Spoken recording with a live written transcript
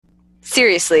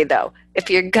Seriously, though, if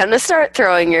you're gonna start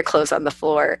throwing your clothes on the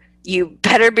floor, you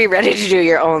better be ready to do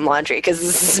your own laundry because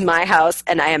this is my house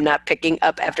and I am not picking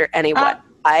up after anyone.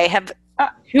 I have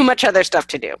too much other stuff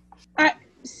to do.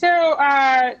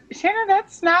 Shannon,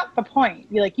 that's not the point.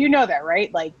 You know that, right?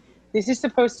 Like, this is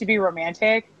supposed to be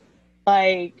romantic.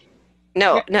 Like,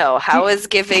 no. How is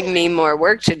giving me more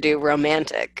work to do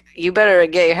romantic? You better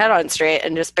get your head on straight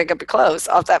and just pick up your clothes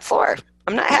off that floor.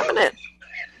 I'm not having it.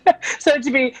 So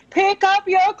to be, pick up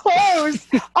your clothes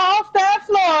off that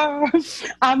floor.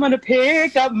 I'm going to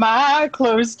pick up my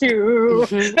clothes too.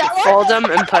 Mm-hmm. Fold them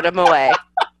and put them away.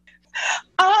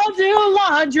 I'll do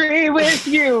laundry with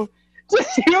you. Do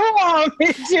you want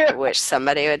me to? I wish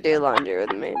somebody would do laundry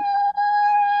with me.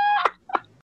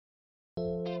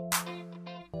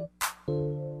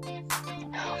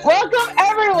 Welcome,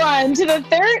 everyone, to the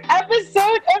third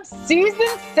episode of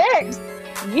Season 6.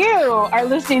 You are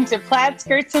listening to Plaid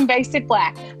Skirts and Basic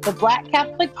Black, the Black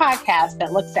Catholic podcast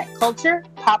that looks at culture,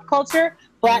 pop culture,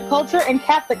 Black culture, and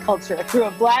Catholic culture through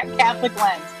a Black Catholic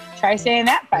lens. Try saying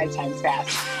that 5 times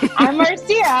fast. I'm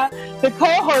Marcia, the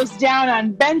co-host down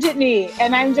on bended knee,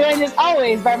 and I'm joined as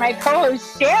always by my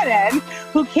co-host Shannon,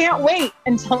 who can't wait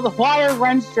until the water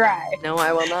runs dry. No,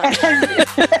 I will not.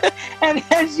 And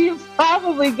as you've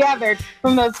probably gathered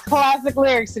from those classic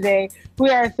lyrics today,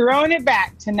 we are throwing it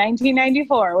back to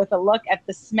 1994 with a look at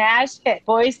the smash hit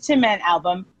Boyz II Men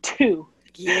album 2.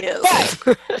 Yes.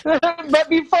 But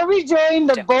before we join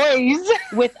the boys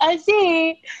with a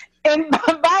Z and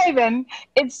vibing,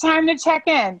 it's time to check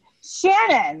in.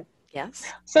 Shannon.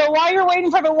 Yes. So while you won't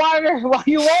wait for the water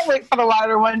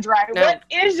to run dry, what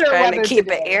is your weather Trying to keep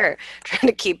today? it air. Trying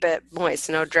to keep it moist.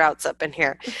 No droughts up in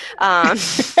here.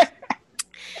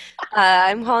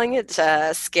 I'm calling it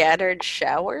scattered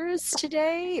showers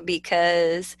today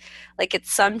because,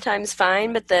 it's sometimes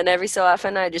fine, but then every so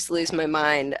often I just lose my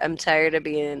mind. I'm tired of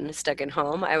being stuck at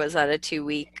home. I was on a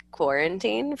 2-week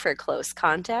quarantine for close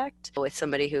contact with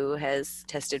somebody who has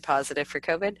tested positive for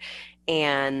COVID,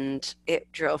 and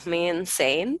it drove me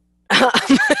insane.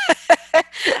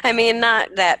 I mean,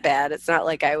 not that bad. It's not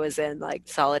like I was in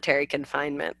solitary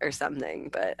confinement or something,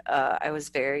 but I was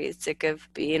very sick of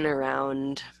being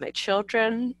around my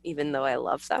children, even though I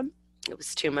love them. It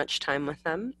was too much time with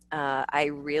them.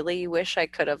 I really wish I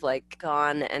could have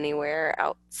gone anywhere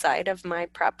outside of my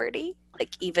property,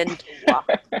 even to walk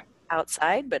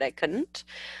outside, but I couldn't.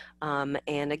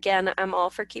 And again, I'm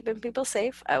all for keeping people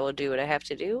safe. I will do what I have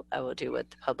to do. I will do what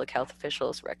the public health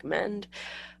officials recommend.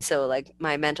 So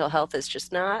my mental health is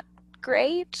just not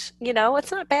great.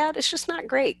 It's not bad. It's just not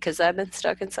great because I've been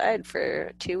stuck inside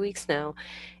for 2 weeks now.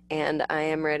 And I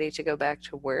am ready to go back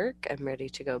to work. I'm ready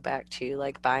to go back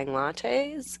to buying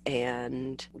lattes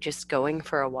and just going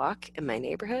for a walk in my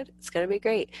neighborhood. It's going to be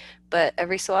great. But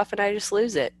every so often I just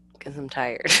lose it because I'm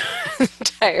tired. I'm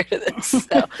tired of this.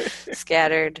 So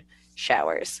scattered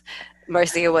showers.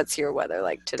 Marcia, what's your weather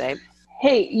like today?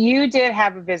 Hey, you did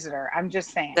have a visitor. I'm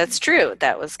just saying. That's true.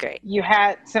 That was great. You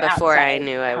had some before I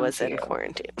knew I was in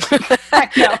quarantine.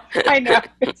 I know.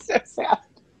 It's so sad.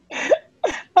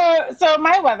 So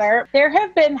my weather, there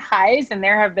have been highs and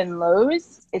there have been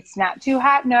lows. It's not too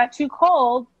hot, not too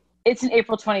cold. It's an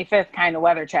April 25th kind of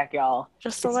weather check, y'all.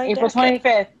 Just a light April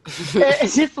jacket.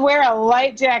 25th. Just wear a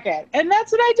light jacket. And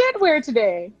that's what I did wear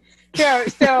today.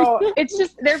 So it's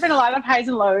just, there have been a lot of highs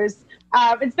and lows.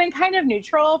 It's been kind of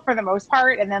neutral for the most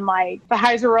part. And then the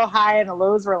highs were real high and the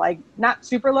lows were not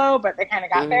super low, but they kind of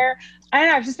got there. I don't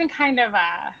know. I've just been kind of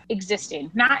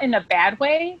existing, not in a bad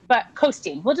way, but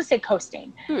coasting. We'll just say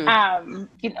coasting. I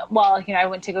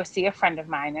went to go see a friend of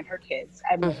mine and her kids.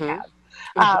 I really have.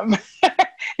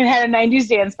 And had a 90s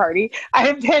dance party.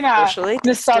 I've been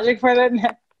nostalgic for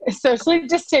the socially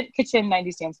distant kitchen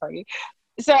 90s dance party.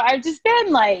 So I've just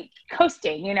been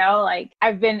coasting,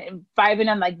 I've been vibing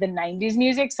on the 90s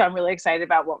music. So I'm really excited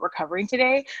about what we're covering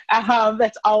today.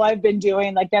 That's all I've been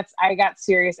doing. I got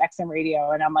Sirius XM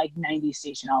radio and I'm 90s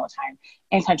station all the time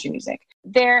and country music.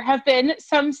 There have been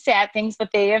some sad things, but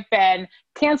they have been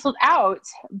canceled out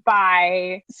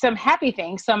by some happy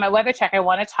things. So on my weather check, I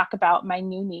want to talk about my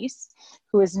new niece,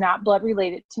 who is not blood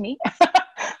related to me.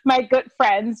 My good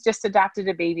friends just adopted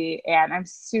a baby and I'm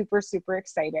super, super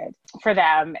excited for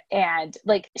them. And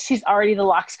she's already the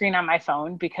lock screen on my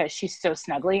phone because she's so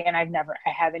snuggly and I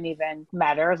haven't even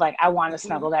met her. I want to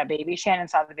snuggle that baby. Shannon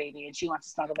saw the baby and she wants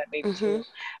to snuggle that baby too.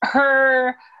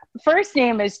 Her first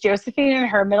name is Josephine and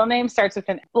her middle name starts with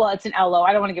it's an L-O.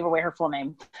 I don't want to give away her full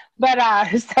name. But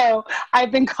so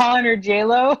I've been calling her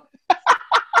J-Lo.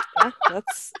 Yeah,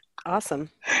 that's awesome.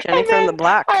 Jenny from the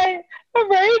block.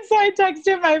 Right, so I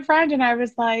texted my friend and I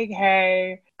was like,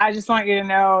 hey, I just want you to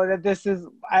know that this is,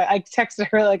 I texted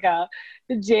her like a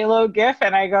J-Lo gif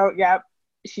and I go, yep,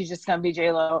 she's just going to be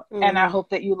J-Lo. Mm-hmm. And I hope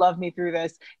that you love me through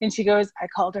this. And she goes, I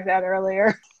called her that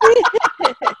earlier.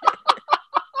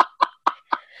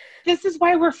 This is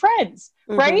why we're friends,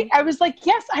 right? I was like,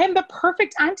 yes, I am the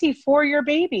perfect auntie for your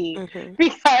baby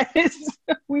because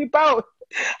we both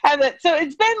have it. So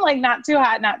it's been like not too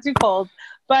hot, not too cold,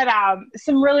 but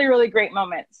some really, really great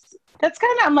moments. That's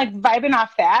kind of, I'm like vibing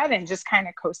off that and just kind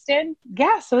of coasting.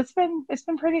 Yeah. So it's been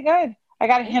pretty good. I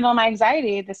got to handle my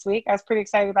anxiety this week. I was pretty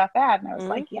excited about that. And I was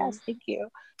like, yes, thank you.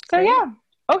 So yeah.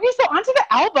 Okay, so onto the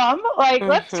album. Like,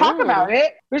 let's talk about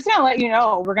it. We're just going to let you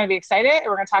know we're going to be excited.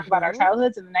 We're going to talk about our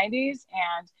childhoods in the 90s.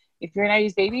 And if you're a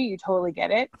 90s baby, you totally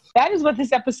get it. That is what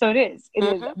this episode is. It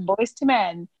is Boyz II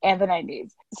Men and the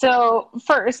 90s. So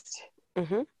first.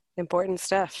 Important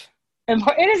stuff.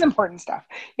 It is important stuff.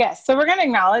 Yes. So we're going to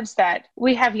acknowledge that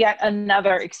we have yet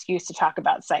another excuse to talk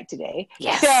about Psych today.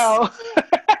 Yes. So...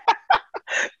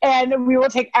 And we will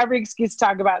take every excuse to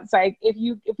talk about Psych. If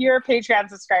you're a Patreon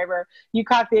subscriber, you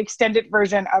caught the extended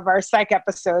version of our Psych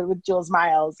episode with Jules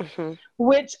Miles,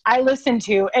 which I listened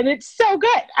to, and it's so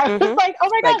good. I was like, oh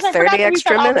my gosh, like I 30 forgot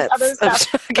extra minutes of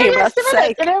talking about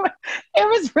Psych. And it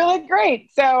was really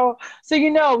great. So we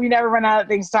never run out of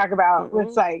things to talk about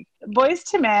with Psych.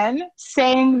 Boyz II Men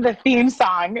sang the theme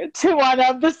song to one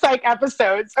of the Psych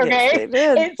episodes. Okay, yes, they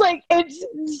did.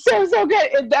 It's so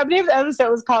good. The name of the episode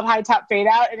was called High Top Fade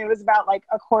Out, and it was about like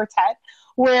a quartet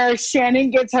where Shannon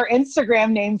gets her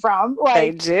Instagram name from.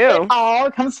 Like, they do. It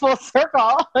all comes full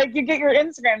circle. Like, you get your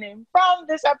Instagram name from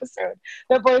this episode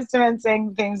that Boyz II Men sang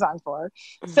the theme song for.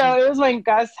 So it was when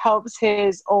Gus helps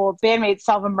his old bandmate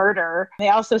solve a murder. They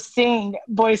also sing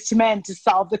Boyz II Men to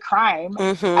solve the crime.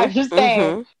 I'm just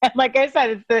saying. And like I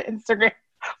said, it's the Instagram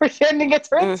where Shannon gets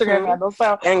her Instagram handle.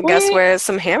 So and Gus wears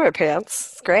some hammer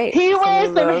pants. It's great. He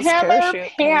wears some hammer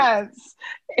pants.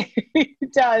 He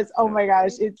does. Oh my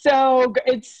gosh. It's so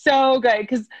good.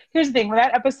 Because here's the thing. When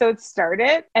that episode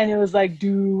started and it was like,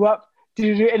 do up,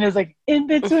 do, and it was like, in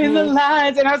between the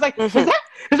lines. And I was like, is that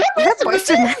Boyz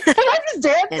II Men? And I just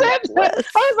danced. I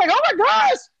was like, oh my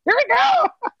gosh, here we go.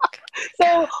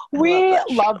 So we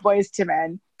love Boyz II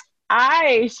Men.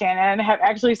 Shannon, have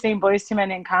actually seen Boyz II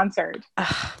Men in concert.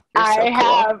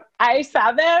 I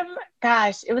saw them,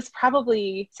 gosh, it was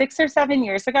probably 6 or 7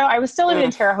 years ago. I was still living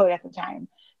in Terre Haute at the time.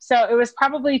 So it was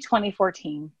probably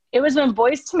 2014. It was when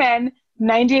Boyz II Men,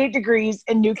 98 Degrees,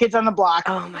 and New Kids on the Block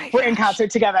were in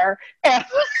concert together. And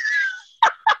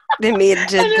they made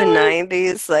the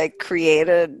 90s, like,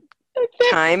 created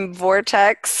time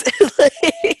vortex.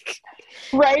 Like,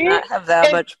 right? Not have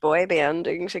that much boy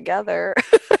banding together.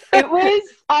 It was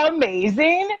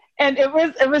amazing, and it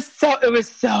was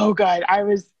so good.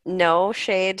 No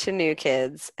shade to New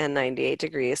Kids and 98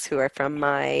 Degrees, who are from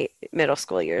my middle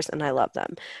school years, and I love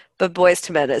them. But Boyz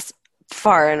II Men is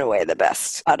far and away the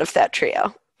best out of that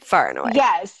trio. Far and away.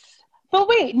 Yes. But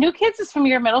wait, New Kids is from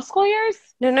your middle school years?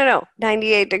 No.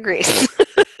 98 Degrees.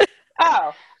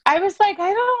 Oh. I was like,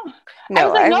 I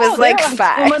was like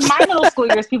 5. When my middle school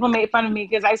years, people made fun of me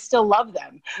because I still love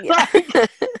them. Yeah.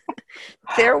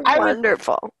 They're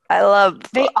wonderful. I love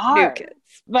New Kids.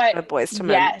 But Boyz II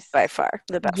Men, by far,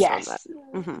 the best on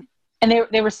that. And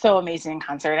they were so amazing in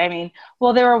concert. I mean,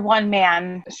 well, they were one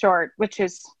man short, which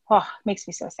is, makes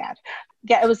me so sad.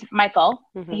 Yeah, it was Michael.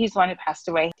 He's the one who passed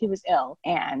away. He was ill,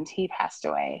 and he passed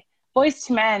away. Boyz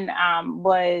II Men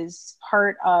was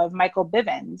part of Michael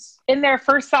Bivins. In their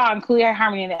first song, Cooley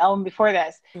Harmony, and the album before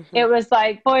this, it was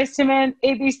like Boyz II Men,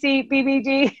 ABC,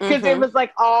 BBD, because it was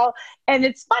like all, and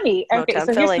it's funny. Okay,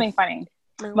 so here's something funny.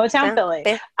 Motown Philly.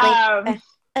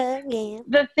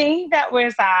 The thing that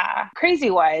was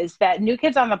crazy was that New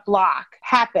Kids on the Block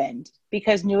happened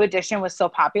because New Edition was so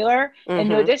popular, and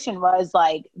New Edition was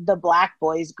like the Black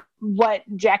Boys, what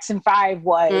Jackson 5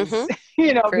 was,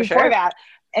 before that.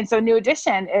 And so New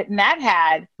Edition, and that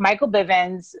had Michael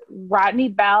Bivins, Rodney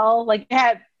Bell,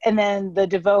 and then the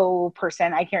DeVoe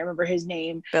person, I can't remember his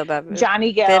name,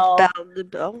 Johnny Gill.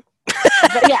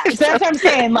 But yeah, so that's what I'm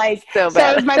saying. Like, so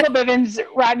it was Michael Bivins,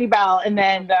 Rodney Bell, and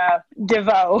then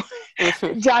DeVoe,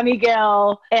 Johnny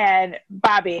Gill, and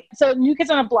Bobby. So New Kids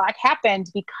on the Block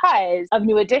happened because of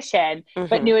New Edition,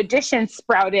 but New Edition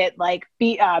sprouted like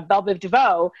Belle Biv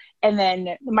DeVoe, and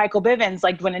then Michael Bivins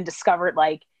went and discovered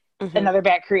another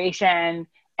Bat Creation,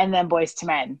 and then Boyz II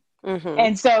Men. Mm-hmm.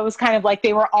 And so it was kind of like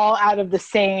they were all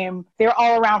they were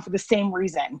all around for the same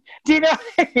reason. Do you know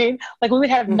what I mean? Like we would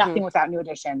have nothing without New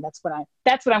Edition. That's what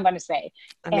I'm going to say.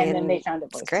 And then they found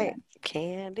it's great.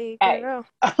 Candy Girl.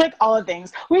 Like all the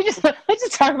things. Let's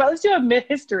do a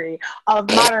history of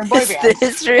modern boy bands. The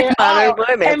history of modern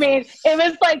boy bands. I mean, it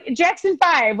was like Jackson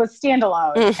 5 was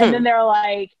standalone. And then they're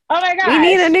like, oh my gosh, we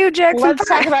need a new Jackson 5. Let's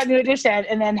talk about New Edition,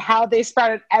 and then how they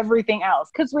sprouted everything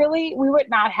else. Because really, we would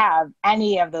not have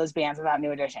any of those bands without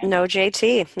New Edition. No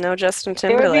JT, no Justin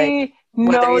Timberlake. There would be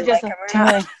no Justin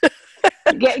Timberlake.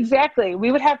 Yeah, exactly.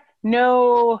 We would have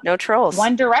no Trolls.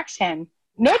 One Direction.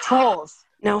 No Trolls.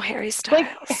 No Harry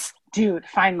Styles. Dude,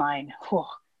 Fine Line. Whew.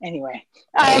 Anyway,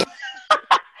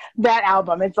 that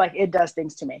album, it's like, it does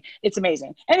things to me. It's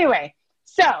amazing. Anyway,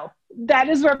 so that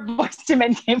is where Boyz II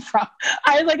Men came from.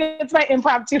 I was like, it's my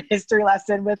impromptu history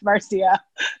lesson with Marcia,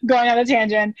 going on a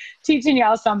tangent, teaching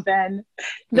y'all something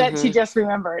that she just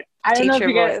remembered. I don't know if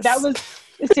you guys, that was,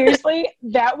 seriously,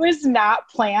 that was not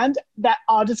planned. That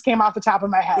all just came off the top of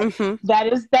my head.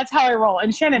 That's how I roll.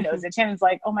 And Shannon knows it. Shannon's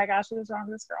like, oh my gosh, what is wrong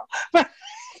with this girl? But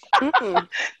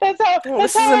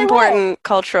this is important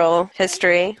cultural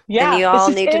history. Yeah, and you all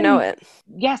need to know it.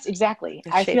 Yes, exactly.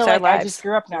 It I feel like I just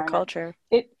grew up now. Culture.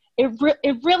 It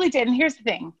really did. And here's the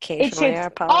thing. It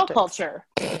shapes all culture.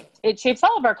 It shapes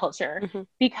all of our culture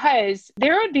because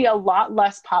there would be a lot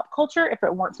less pop culture if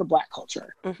it weren't for Black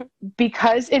culture.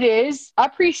 Because it is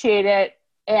appreciated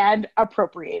and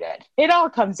appropriated. It all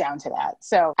comes down to that.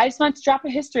 So I just want to drop a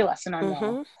history lesson on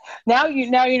you. Now you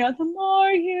know, the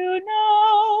more you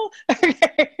know.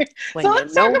 So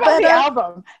let's talk about the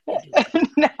album.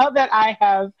 Now that I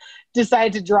have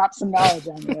decided to drop some knowledge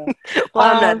on you.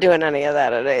 Well, I'm not doing any of that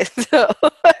today. So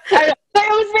it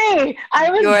was me.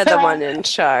 You're the one in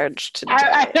charge today.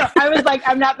 I was like,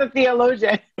 I'm not the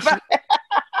theologian.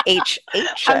 HIC.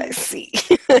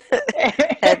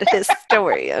 Head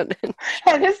historian.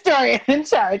 Head historian in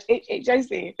charge.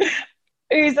 HIC.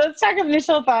 Okay, so let's talk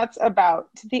initial thoughts about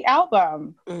the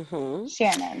album,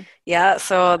 Shannon. Yeah,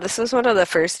 so this was one of the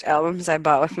first albums I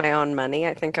bought with my own money.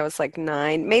 I think I was like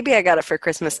 9. Maybe I got it for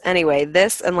Christmas. Anyway,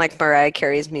 this and like Mariah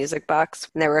Carey's Music Box.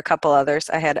 And there were a couple others.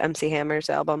 I had MC Hammer's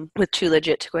album with Too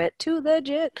Legit to Quit. Too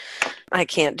Legit. I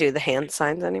can't do the hand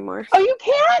signs anymore. Oh, you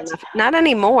can't? Not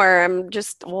anymore. I'm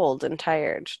just old and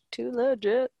tired. Too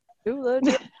legit. Too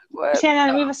legit.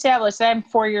 Shannon, we've established that I'm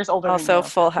 4 years older than you. Also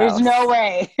Full House. There's no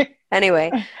way.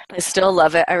 Anyway, I still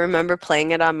love it. I remember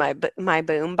playing it on my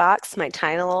boom box, my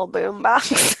tiny little boom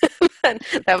box.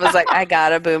 That was like, I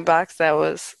got a boom box. That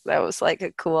was like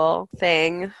a cool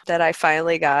thing that I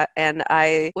finally got. And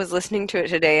I was listening to it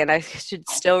today and I should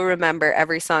still remember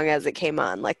every song as it came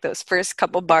on. Like those first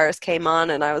couple bars came on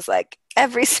and I was like,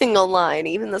 every single line,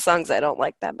 even the songs I don't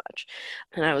like that much.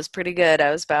 And I was pretty good.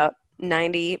 I was about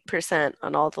 90%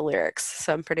 on all the lyrics,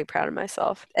 so I'm pretty proud of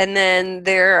myself. And then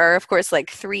there are, of course, like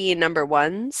 3 number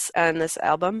ones on this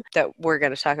album that we're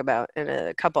going to talk about in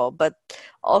a couple, but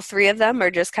all 3 of them are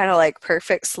just kind of like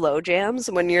perfect slow jams.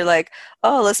 When you're like,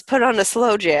 oh, let's put on a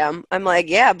slow jam, I'm like,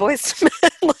 yeah, Boyz II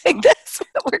Men, like that's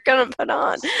what we're going to put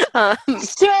on.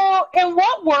 So in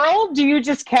what world do you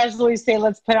just casually say,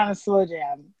 let's put on a slow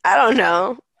jam? I don't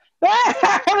know.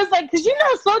 I was like, because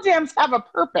slow jams have a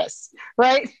purpose,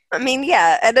 right? I mean,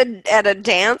 yeah, at a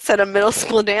dance, at a middle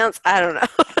school dance, I don't know.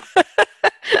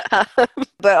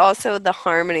 But also the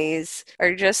harmonies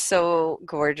are just so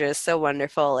gorgeous, so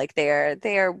wonderful. Like they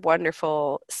are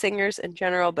wonderful singers in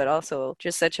general, but also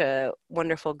just such a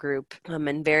wonderful group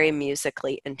and very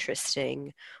musically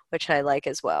interesting, which I like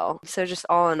as well. So just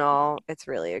all in all, it's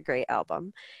really a great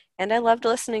album. And I loved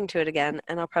listening to it again,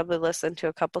 and I'll probably listen to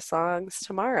a couple songs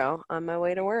tomorrow on my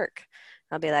way to work.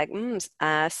 I'll be like,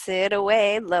 I sit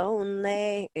away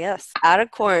lonely. Yes, out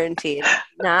of quarantine.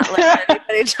 Not letting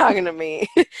anybody talking to me.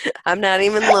 I'm not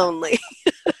even lonely.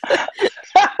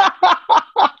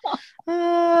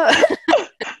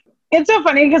 It's so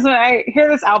funny because when I hear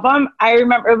this album, I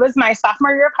remember it was my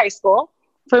sophomore year of high school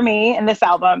for me, and this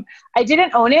album. I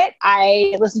didn't own it.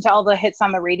 I listened to all the hits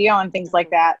on the radio and things like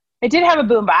that. I did have a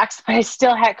boombox, but I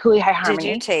still had Cooley High Harmony.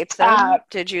 Did you tape them?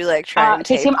 Did you try and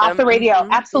tape them? Off the radio?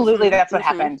 Absolutely, that's what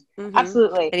happened.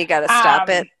 Absolutely. And you got to stop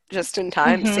it just in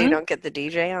time so you don't get the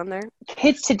DJ on there.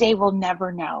 Kids today will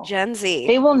never know. Gen Z.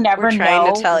 They will never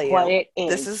know to tell you, what it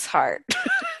is. This is hard.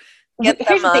 Here's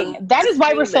the thing. That is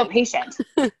why we're so patient.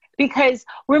 Because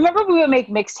remember we would make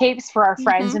mixtapes for our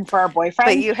friends and for our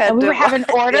boyfriends, and we would have an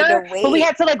order, but we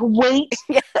had to wait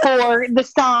for the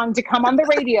song to come on the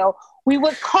radio. We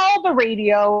would call the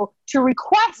radio to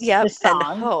request the song.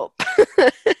 And hope.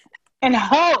 And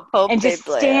hope and just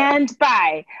stand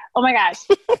by. Oh my gosh.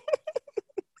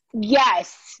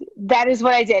 Yes, that is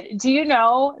what I did. Do you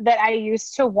know that I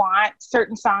used to want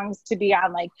certain songs to be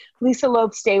on, like Lisa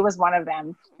Loeb's Stay was one of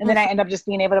them. And then I end up just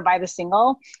being able to buy the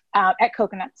single at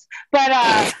Coconuts.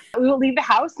 But we would leave the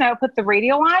house and I would put the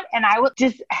radio on and I would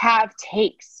just have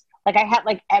tapes. Like I had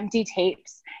like empty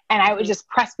tapes and I would just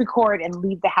press record and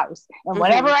leave the house. And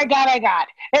whatever I got, I got.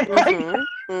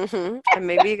 And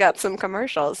maybe you got some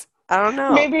commercials. I don't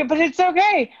know. Maybe, but it's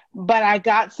okay. But I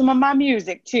got some of my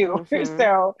music too.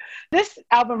 So this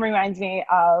album reminds me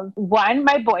of one,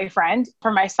 my boyfriend.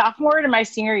 For my sophomore to my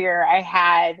senior year, I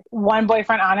had one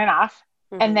boyfriend on and off.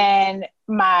 And then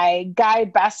my guy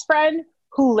best friend,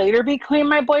 who later became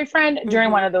my boyfriend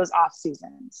during one of those off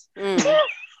seasons. Backup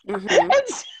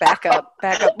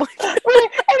boyfriend. And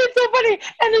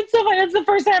it's so funny. It's the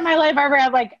first time in my life I ever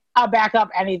had like a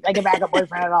backup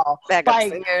boyfriend at all. Backup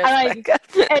like, singers.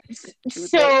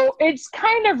 It's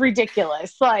kind of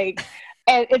ridiculous. Like,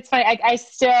 and it's funny. I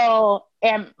still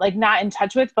am like not in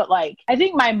touch with, but like I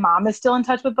think my mom is still in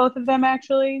touch with both of them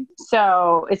actually.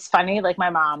 So it's funny. Like my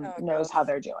mom knows how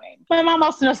they're doing. My mom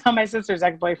also knows how my sister's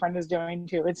ex-boyfriend is doing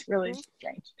too. It's really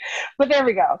strange. But there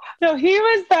we go. So he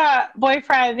was the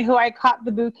boyfriend who I caught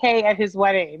the bouquet at his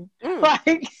wedding.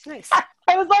 Like, nice.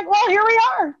 I was like, well, here we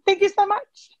are. Thank you so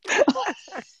much.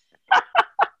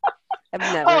 I've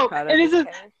never caught a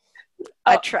bouquet.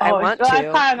 I want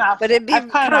to, but it'd be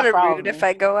kind of rude if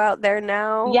I go out there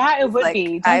now. Yeah, it would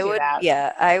be.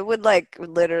 I would like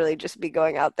literally just be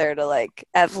going out there to like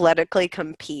athletically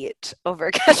compete over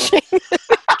catching.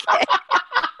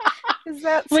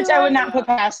 Which I would not put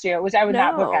past you.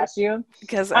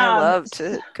 Because I love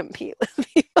to compete with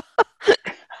people.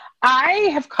 I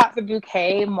have caught the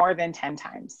bouquet more than 10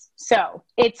 times. So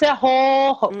it's a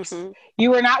whole hoax.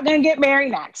 You are not going to get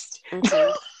married next.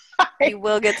 You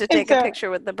will get to take a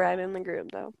picture with the bride and the groom,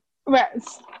 though. But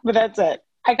that's it.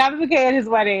 I got the bouquet at his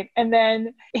wedding, and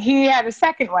then he had a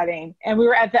second wedding, and we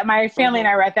were at that. My family and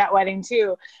I were at that wedding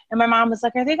too. And my mom was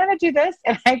like, "Are they going to do this?"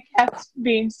 And I kept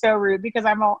being so rude because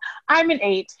I'm an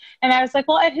 8, and I was like,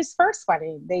 "Well, at his first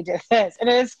wedding, they did this, and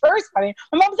at his first wedding,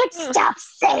 my mom was like, stop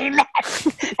saying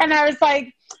that." And I was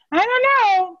like, "I don't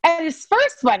know." At his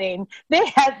first wedding, they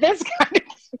had this kind of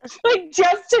like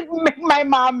just to make my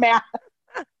mom mad.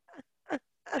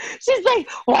 She's like,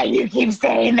 "Why do you keep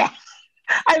saying that?"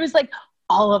 I was like,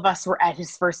 all of us were at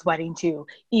his first wedding too,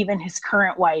 even his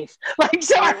current wife. Like,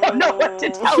 so I don't know what to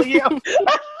tell you.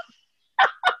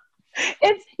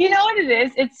 It's, you know what it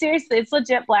is? It's seriously, it's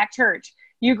legit Black church.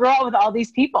 You grow up with all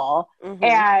these people,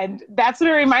 and that's what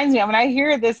it reminds me of. When I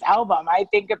hear this album, I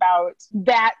think about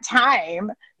that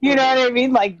time. You know what I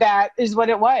mean? Like that is what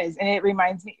it was, and it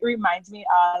reminds me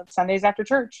of Sundays after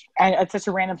church. And it's such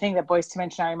a random thing that Boyz II Men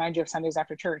should not remind you of Sundays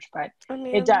after church, but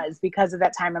it does because of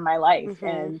that time in my life.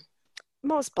 And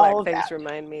most Black things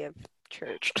remind me of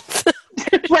church.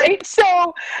 Right?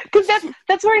 So, because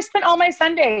that's where I spent all my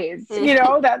Sundays. You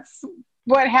know, that's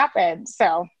what happened.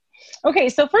 So, okay,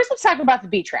 so first let's talk about the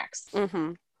B tracks.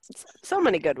 So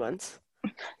many good ones.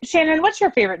 Shannon, what's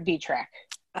your favorite B track?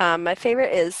 My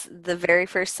favorite is the very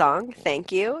first song,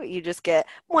 Thank You. You just get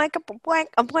blank, blank,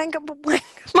 blank, blank,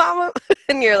 mama.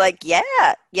 And you're like, yeah,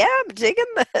 I'm digging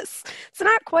this. It's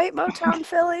not quite Motown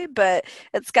Philly, but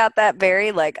it's got that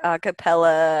very like a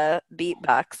cappella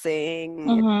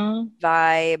beatboxing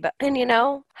vibe. And you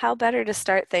know, how better to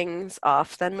start things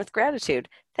off than with gratitude?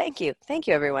 Thank you. Thank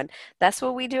you, everyone. That's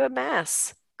what we do at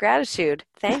Mass. Gratitude.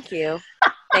 Thank you.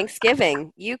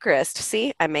 Thanksgiving. Eucharist.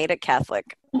 See, I made it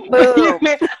Catholic. Boom.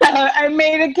 I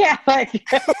made it Catholic.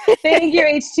 Thank you,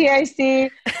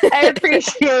 HTIC. I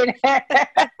appreciate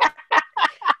it.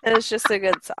 And it's just a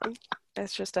good song.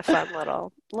 It's just a fun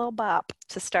little bop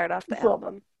to start off the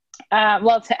album.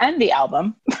 Well, to end the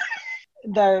album,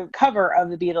 the cover of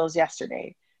the Beatles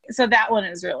Yesterday. So that one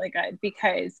is really good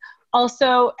because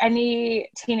also any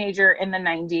teenager in the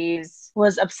 90s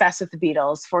was obsessed with the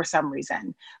Beatles for some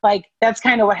reason. Like that's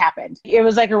kind of what happened. It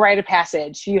was like a rite of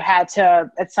passage. You had to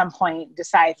at some point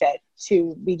decide that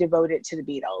to be devoted to the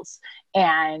Beatles.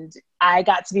 And I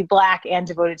got to be Black and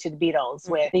devoted to the Beatles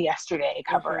with the Yesterday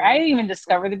cover. I didn't even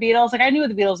discover the Beatles. Like I knew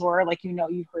what the Beatles were, like, you know,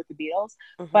 you heard the Beatles,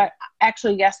 but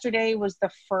actually Yesterday was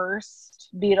the first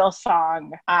Beatles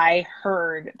song I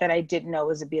heard that I didn't know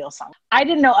was a Beatles song. I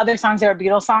didn't know other songs that were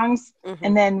Beatles songs.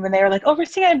 And then when they were like, oh, we're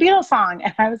singing a Beatles song.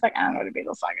 And I was like, I don't know what a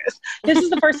Beatles song is. This is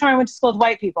the first time I went to school with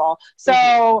white people.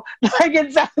 So like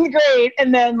in 7th grade.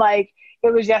 And then like,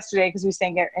 it was Yesterday because we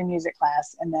sang it in music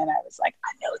class. And then I was like,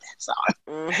 I know that song.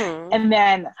 And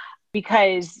then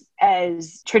because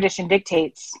as tradition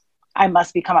dictates, I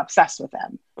must become obsessed with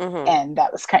them. And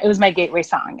that was it was my gateway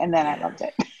song. And then I loved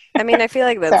it. I mean, I feel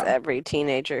like that's So every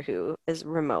teenager who is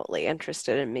remotely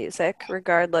interested in music,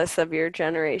 regardless of your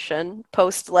generation.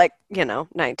 Post, like,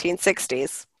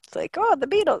 1960s. It's like, oh, the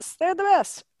Beatles, they're the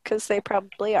best, because they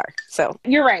probably are. So,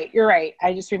 you're right. You're right.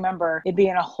 I just remember it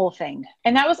being a whole thing.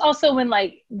 And that was also when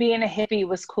like being a hippie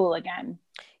was cool again.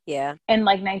 yeah. In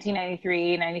like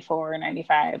 1993, 94,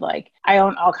 95. Like I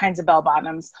own all kinds of bell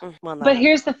bottoms. Well, But not.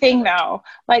 here's the thing though,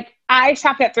 like I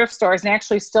shop at thrift stores and I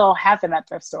actually still have them at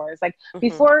thrift stores. Like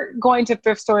before going to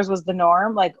thrift stores was the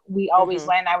norm, like we always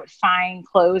went, I would find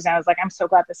clothes. And I was like, I'm so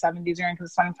glad the 70s are in because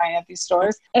it's fun finding at these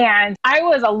stores. And I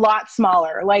was a lot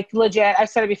smaller, like legit. I've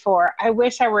said it before. I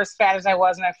wish I were as fat as I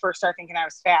was when I first started thinking I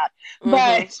was fat.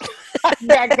 But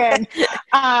back then,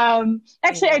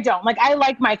 actually I don't. Like I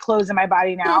like my clothes and my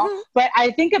body now, but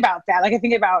I think about that. Like I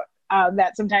think about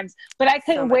that sometimes, but I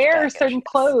couldn't wear certain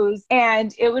clothes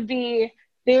and it would be,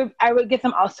 I would get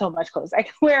them all so much clothes. I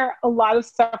could wear a lot of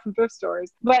stuff from thrift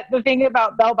stores. But the thing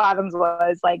about bell bottoms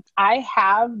was like, I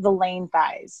have the lane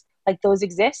thighs. Like those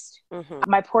exist.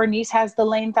 My poor niece has the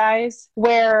lane thighs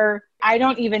where I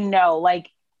don't even know, like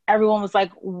everyone was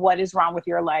like, what is wrong with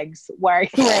your legs? Why are you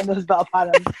wearing those bell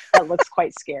bottoms? That looks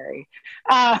quite scary.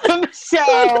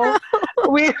 So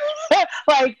we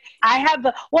like, I have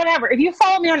the, whatever. If you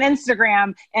follow me on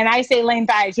Instagram and I say lane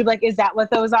thighs, you'll be like, is that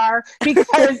what those are?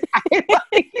 Because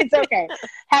it's okay.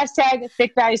 Hashtag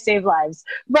thick thighs save lives.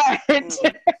 But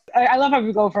I love how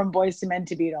we go from boys to men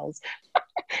to Beatles.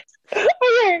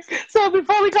 Okay, so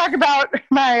before we talk about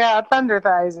my thunder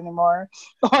thighs anymore,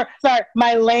 or sorry,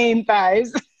 my lame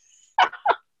thighs,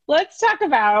 let's talk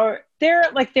about they're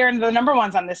the number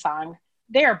ones on this song.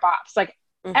 They are bops. Like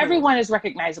everyone is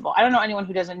recognizable. I don't know anyone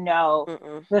who doesn't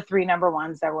know the 3 number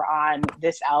ones that were on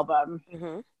this album.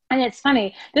 And it's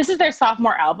funny. This is their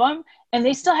sophomore album, and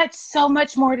they still had so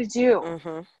much more to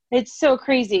do. It's so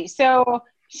crazy. So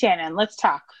Shannon, let's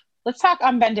talk. Let's talk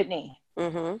on Bended Knee.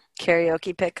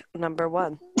 Karaoke pick number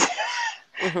 1.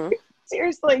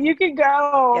 Seriously, you can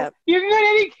go. Yep. You can go to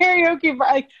any karaoke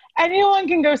bar. Like anyone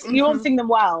can go. You won't sing them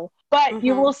well, but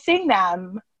you will sing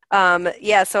them.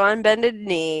 Yeah. So on Bended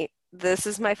Knee, this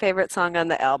is my favorite song on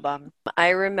the album. I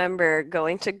remember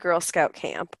going to Girl Scout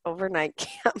camp, overnight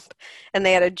camp, and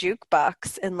they had a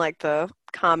jukebox in like the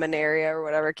common area or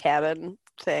whatever cabin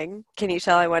thing. Can you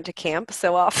tell I went to camp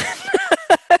so often?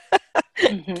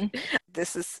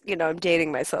 This is, I'm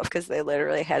dating myself because they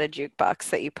literally had a jukebox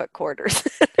that you put quarters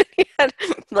in.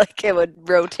 Like it would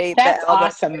rotate. That's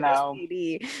awesome though.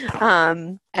 CD.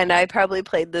 And I probably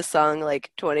played this song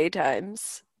like 20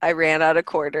 times. I ran out of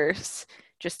quarters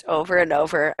just over and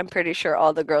over. I'm pretty sure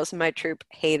all the girls in my troop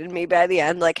hated me by the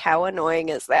end. Like how annoying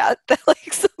is that? That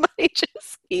like somebody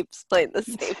just keeps playing the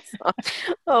same song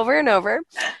over and over.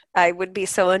 I would be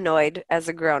so annoyed as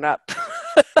a grown-up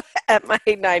at my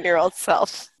 9-year-old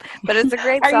self. But it's a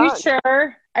great song. Are you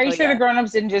sure? Are you sure the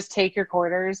grown-ups didn't just take your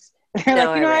quarters? They're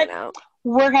like, you know what? Out.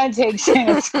 We're going to take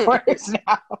Shannon's quarters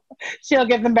now. She'll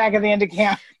get them back at the end of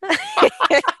camp.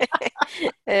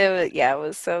 It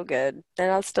was so good.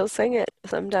 And I'll still sing it.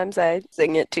 Sometimes I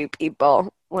sing it to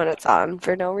people when it's on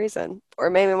for no reason. Or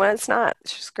maybe when it's not.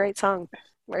 It's just a great song.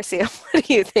 Marcia, what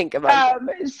do you think about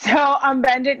it? So on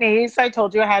Bended Knees, I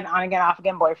told you I had an on-again,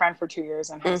 off-again boyfriend for 2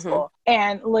 years in high school.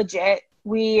 And legit,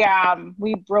 we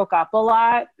broke up a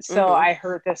lot. So I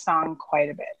heard this song quite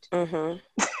a bit.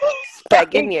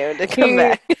 Begging you to come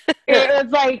back. It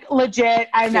was like legit.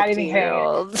 I'm not even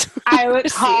kidding. I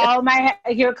would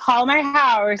he would call my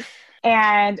house,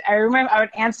 and I remember I would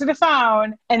answer the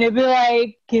phone, and it'd be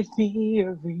like, "Give me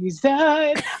a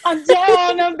reason. I'm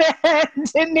down on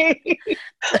bended knee."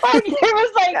 Like it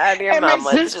was like, God, your mom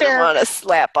would just want to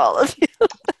slap all of you.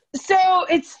 So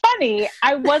it's funny.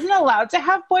 I wasn't allowed to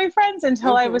have boyfriends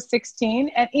until I was 16.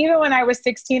 And even when I was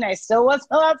 16, I still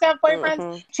wasn't allowed to have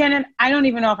boyfriends. Shannon, I don't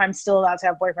even know if I'm still allowed to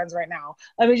have boyfriends right now.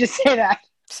 Let me just say that.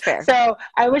 It's fair. So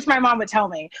I wish my mom would tell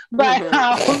me.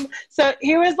 But so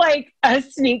he was like a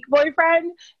sneak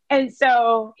boyfriend. And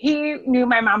so he knew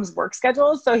my mom's work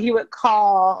schedule. So he would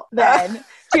call then.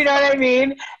 Do you know what I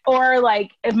mean? Or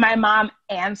like if my mom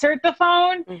answered the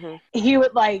phone, he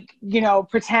would like,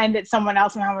 pretend it's someone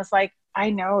else. And I was like, I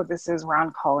know this is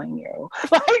Ron calling you.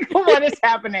 Like, what is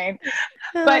happening?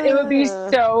 But it would be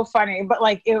so funny. But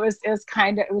like, it was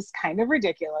kind of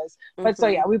ridiculous. But so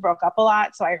yeah, we broke up a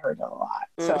lot. So I heard it a lot.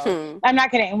 So I'm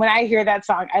not kidding. When I hear that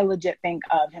song, I legit think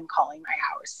of him calling my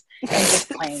house and just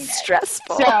playing it.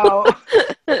 Stressful. So,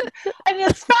 and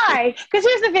it's fine. Because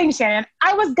here's the thing, Shannon.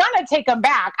 I was gonna take him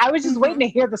back. I was just waiting to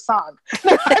hear the song.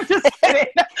 No, I'm just kidding.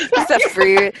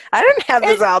 I didn't have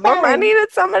this album. I needed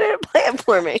somebody to play it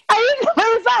for me. I didn't play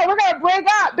the song. We're gonna break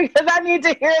up because I need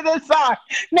to hear this song.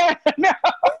 No.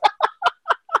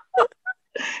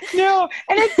 No,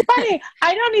 and it's funny.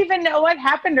 I don't even know what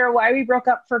happened or why we broke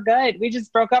up for good. We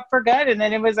just broke up for good, and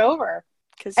then it was over.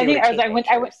 Because I you were think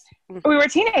I went. teenagers. We were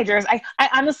teenagers. I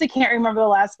honestly can't remember the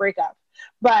last breakup,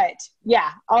 but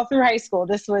yeah, all through high school,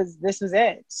 this was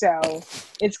it. So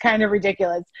it's kind of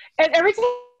ridiculous. And every time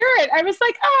I hear it, I was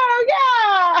like, oh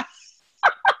yeah,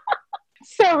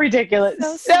 so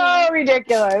ridiculous, so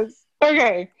ridiculous.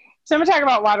 Okay, so I'm gonna talk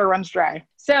about Water Runs Dry.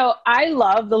 So I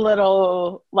love the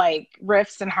little like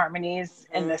riffs and harmonies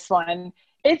in this one.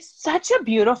 It's such a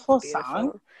beautiful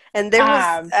song. And there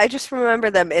was, I just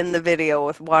remember them in the video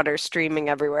with water streaming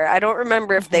everywhere. I don't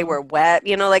remember if they were wet.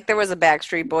 You know, like there was a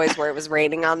Backstreet Boys where it was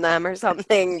raining on them or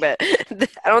something, but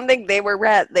I don't think they were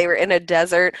wet. They were in a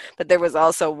desert, but there was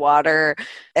also water,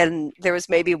 and there was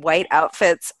maybe white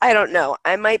outfits. I don't know.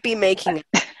 I might be making it.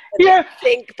 Yeah, I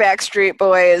think Backstreet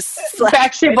Boys.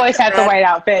 Backstreet Boys had the white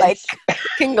outfits. Like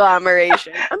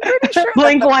conglomeration. I'm pretty sure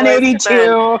Blink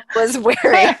 182 was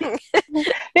wearing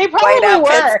they probably white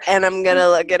outfits, were. and I'm gonna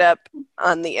look it up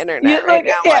on the internet right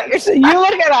now. You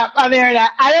look it up on the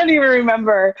internet. I don't even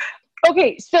remember.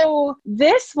 Okay, so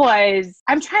this was,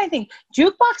 I'm trying to think,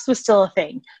 Jukebox was still a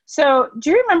thing. So do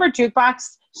you remember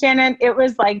Jukebox, Shannon? It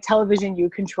was like television you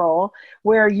control,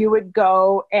 where you would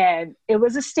go and it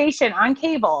was a station on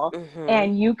cable,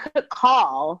 and you could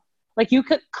call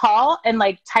and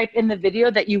like type in the video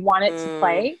that you wanted to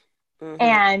play.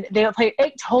 And they would play.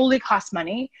 It totally cost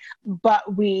money,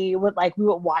 but we would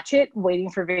watch it waiting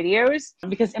for videos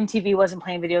because MTV wasn't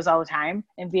playing videos all the time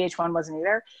and VH1 wasn't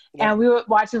either. And we would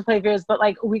watch them play videos, but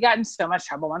like we got in so much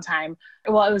trouble one time.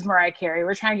 Well, it was Mariah Carey.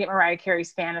 We're trying to get Mariah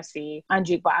Carey's Fantasy on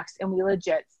Jukebox, and we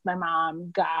legit, my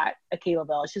mom got a cable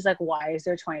bill. She's like, "Why is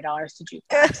there $20 to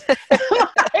Jukebox?"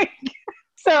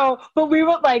 So, but we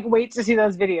would like wait to see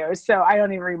those videos. So I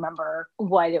don't even remember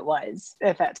what it was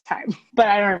at that time, but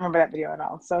I don't remember that video at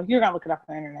all. So you're going to look it up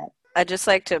on the internet. I'd just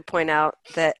like to point out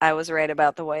that I was right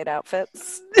about the white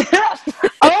outfits. Oh,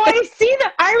 I see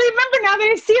that. I remember now that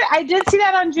I see it. I did see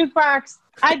that on Jukebox.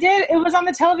 I did. It was on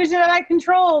the television that I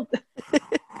controlled.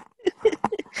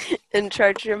 And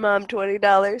charged your mom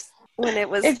 $20 when it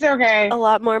was it's okay. A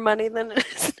lot more money than it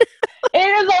is. It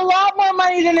is a lot more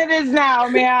money than it is now,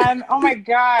 man. Oh my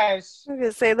gosh. I was going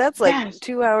to say, that's like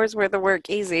 2 hours worth of work,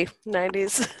 easy,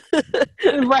 90s.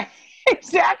 Right,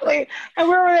 exactly. And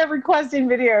we were there requesting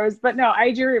videos, but no,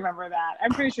 I do remember that. I'm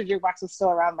pretty sure Jukebox was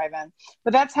still around by then.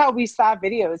 But that's how we saw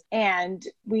videos, and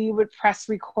we would press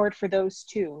record for those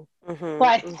too.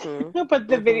 But put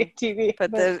the video TV.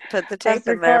 Put the tape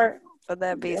in there. Put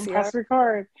that VCR. Press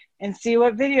record and see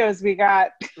what videos we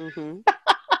got.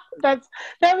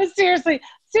 That was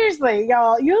seriously,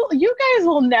 y'all. You guys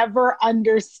will never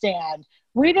understand.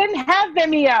 We didn't have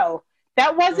Vimeo.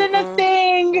 That wasn't a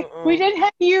thing. We didn't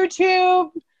have YouTube.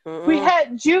 We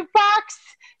had Jukebox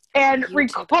and YouTube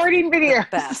recording videos.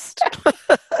 Best.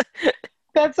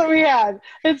 That's what we had.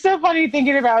 It's so funny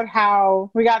thinking about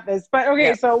how we got this. But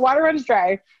okay, so Water Runs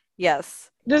Dry. Yes.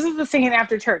 This is the singing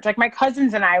after church. Like my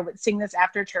cousins and I would sing this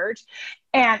after church,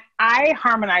 and I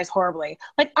harmonize horribly.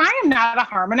 Like I am not a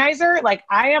harmonizer. Like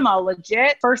I am a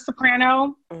legit first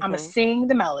soprano. I'm gonna sing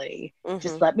the melody.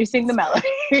 Just let me sing the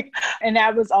melody. And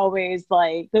that was always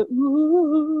like the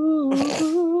ooh,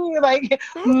 like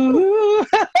ooh,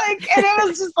 like, and it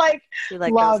was just like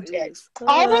loved it.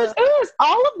 All those oohs,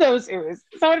 all of those oohs.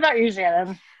 So what about you,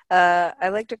 Shannon? I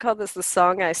like to call this the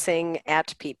song I sing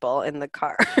at people in the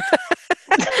car.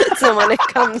 So when it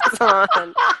comes on,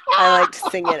 I like to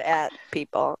sing it at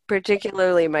people,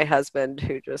 particularly my husband,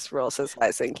 who just rolls his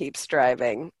eyes and keeps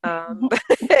driving.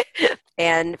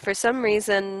 And for some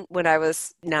reason, when I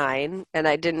was 9 and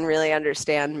I didn't really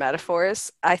understand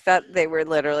metaphors, I thought they were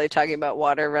literally talking about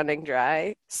water running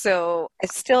dry. So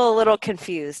it's still a little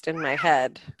confused in my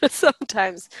head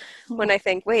sometimes when I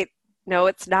think, wait, no,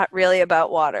 it's not really about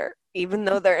water, even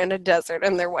though they're in a desert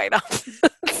and they're white outfits.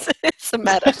 It's a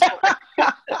metaphor.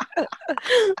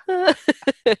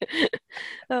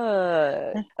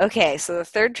 Okay, so the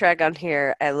third track on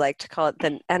here, I like to call it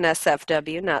the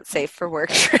NSFW, not safe for work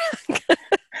track.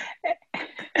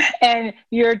 And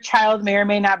your child may or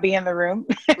may not be in the room.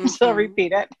 She'll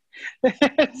repeat it.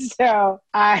 It's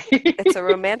a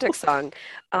romantic song.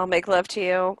 I'll Make Love to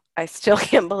You. I still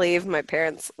can't believe my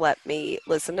parents let me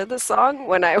listen to the song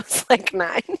when I was like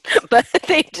 9, but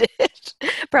they did.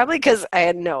 Probably because I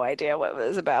had no idea what it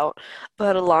was about.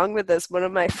 But along with this, one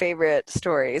of my favorite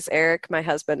stories, Eric, my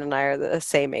husband, and I are the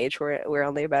same age. We're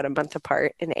only about a month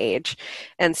apart in age.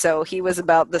 And so he was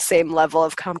about the same level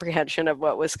of comprehension of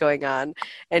what was going on.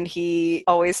 And he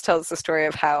always tells the story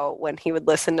of how when he would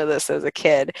listen to this as a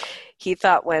kid, he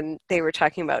thought when they were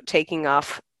talking about taking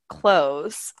off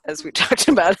clothes, as we talked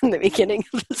about in the beginning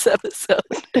of this episode,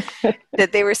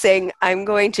 that they were saying, I'm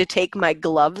going to take my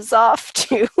gloves off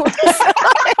too.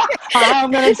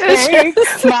 I'm going to take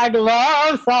my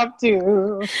gloves off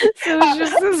too. So it was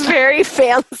just this very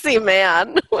fancy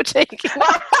man taking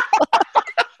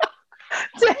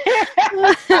Throw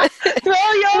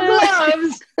your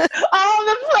gloves on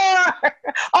the floor.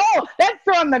 Oh, that's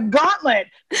throwing the gauntlet.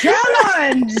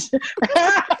 Challenge.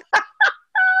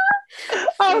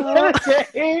 I'm going to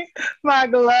take my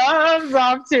gloves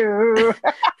off too.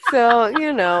 So,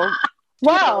 you know.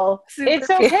 Well, it's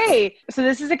okay. So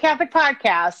this is a Catholic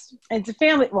podcast. It's a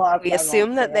family. Well, we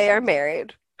assume that they are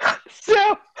married.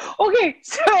 So, okay.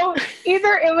 So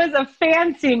either it was a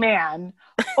fancy man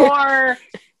or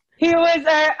he was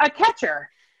a catcher.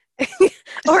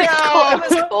 Or it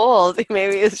was cold.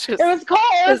 Maybe it's just. It was cold.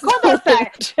 It was cold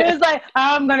outside. It was like,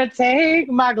 I'm going to take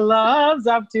my gloves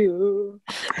off too.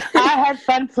 I had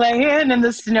fun playing in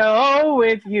the snow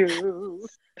with you.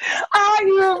 Are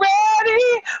you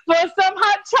ready for some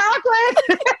hot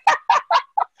chocolate?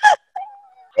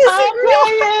 I'll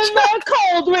play in the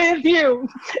cold with you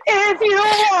if you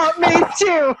want me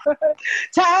to.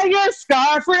 Tie your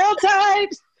scarf real tight.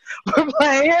 We're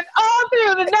playing all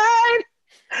through the night.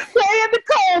 Play in the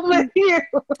cold with you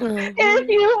if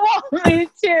you want me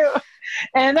to.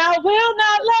 And I will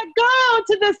not let go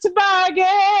to this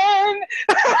toboggan.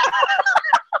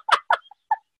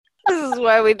 This is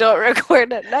why we don't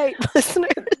record at night, listeners.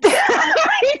 But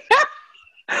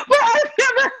I've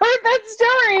never heard that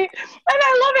story. And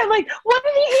I love it. Like, what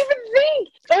did he even think?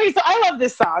 Okay, so I love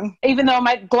this song, even though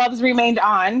my gloves remained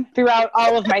on throughout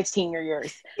all of my senior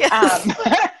years. Yes.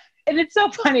 And it's so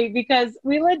funny because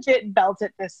we legit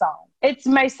belted this song. It's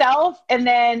myself and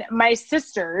then my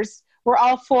sisters. We're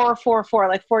all 4,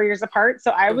 like 4 years apart. So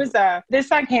I was this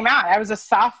song came out. I was a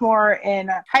sophomore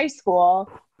in high school.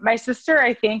 My sister,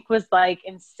 I think, was like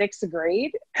in 6th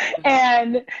grade.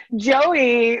 And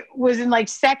Joey was in like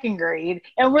 2nd grade.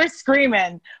 And we're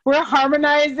screaming. We're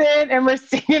harmonizing and we're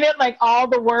singing it like all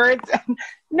the words. And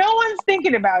no one's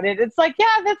thinking about it. It's like,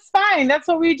 yeah, that's fine. That's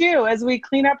what we do as we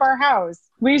clean up our house.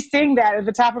 We sing that at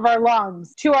the top of our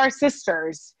lungs to our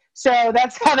sisters. So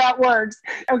that's how that works.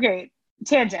 Okay,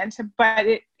 tangent, but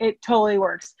it totally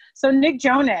works. So Nick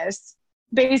Jonas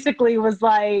basically was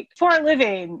like, for a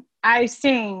living, I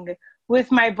sing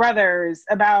with my brothers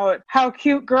about how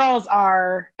cute girls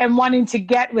are and wanting to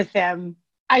get with them.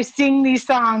 I sing these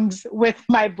songs with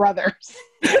my brothers.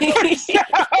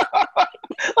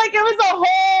 Like it was a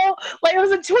whole, like it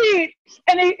was a tweet,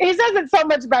 and he says it so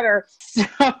much better. So,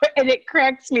 and it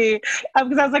cracks me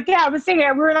because I was like, yeah, I was singing.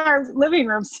 We were in our living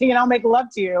room singing "I'll Make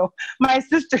Love to You," my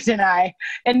sisters and I.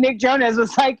 And Nick Jonas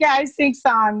was like, yeah, I sing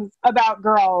songs about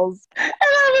girls. And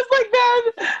I was like,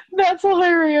 that's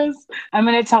hilarious. I'm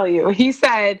going to tell you. He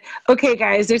said, okay,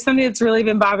 guys, there's something that's really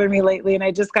been bothering me lately, and I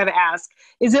just got to ask,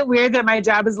 is it weird that my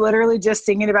job is literally just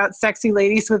singing about sexy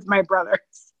ladies with my brothers?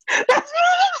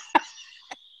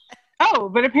 Oh,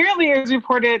 but apparently it was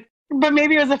reported, but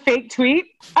maybe it was a fake tweet.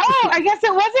 Oh, I guess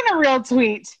it wasn't a real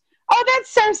tweet. Oh,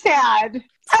 that's so sad.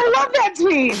 I love that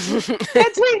tweet.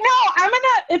 That tweet, no,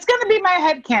 it's going to be my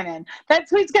headcanon. That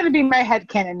tweet's going to be my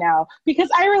headcanon now because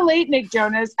I relate, Nick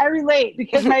Jonas. I relate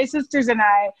because my sisters and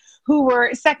I, who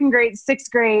were 2nd grade, 6th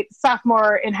grade,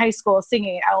 sophomore in high school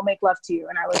singing "I Will Make Love to You"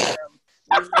 in our living room.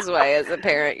 This is why as a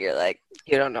parent, you're like,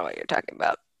 you don't know what you're talking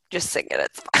about. Just sing it.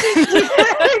 It's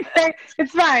fine.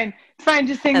 It's fine. It's fine.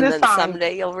 Just sing this song. And then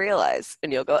someday you'll realize,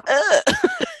 and you'll go, ugh.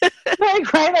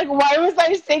 Right? Like, why was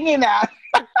I singing that?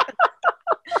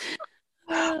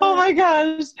 Oh my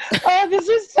gosh. Oh, this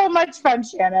is so much fun,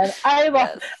 Shannon.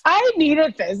 I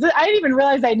needed this. I didn't even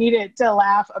realize I needed to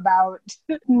laugh about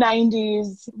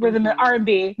 90s rhythm and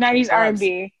R&B, 90s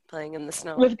R&B. Playing in the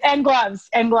snow. And gloves.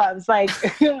 Like...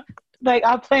 Like,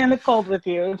 I'll play in the cold with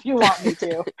you if you want me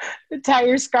to. Tie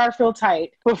your scarf real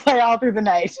tight. We'll play all through the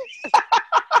night.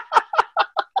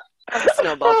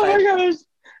 Snowball fight. My gosh.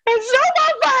 And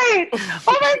snowball fight!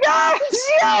 Oh my gosh,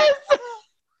 yes!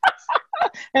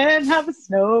 And have a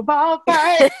snowball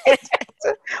fight.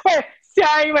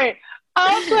 Wait.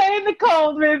 I'll play in the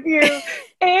cold with you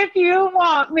if you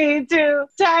want me to.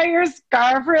 Tie your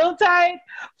scarf real tight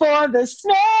for the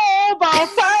snowball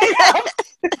fight.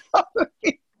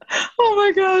 Oh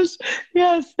my gosh.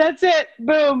 Yes, that's it.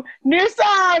 Boom. New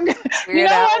song. You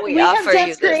know what? We have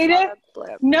just created.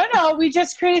 No, we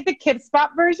just created the Kids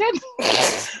Bop version.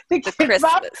 The Kids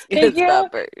Bop. Thank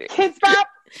you. Kids Bop.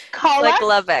 Call like us.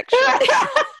 Love Actually.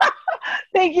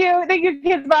 Thank you,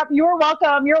 Kids Bop. You're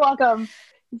welcome.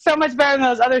 It's so much better than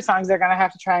those other songs they're going to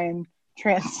have to try and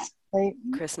translate.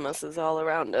 Christmas is all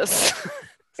around us.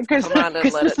 Because Come on and let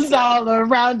Christmas it is snow. all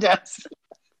around us.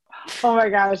 Oh my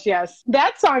gosh, yes.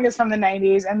 That song is from the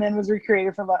 90s and then was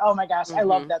recreated from, oh my gosh, I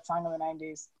love that song in the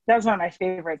 90s. That was one of my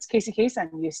favorites. Casey Kasem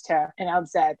used to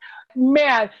announce that.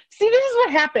 Man, see, this is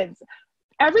what happens.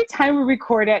 Every time we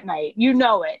record at night, you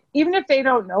know it. Even if they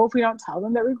don't know, if we don't tell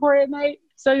them that we record at night.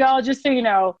 So y'all, just so you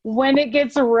know, when it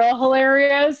gets real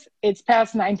hilarious, it's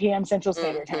past 9 p.m. Central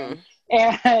Standard Time.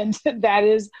 And that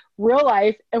is real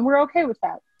life, and we're okay with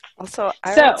that. Also,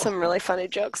 I wrote some really funny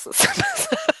jokes this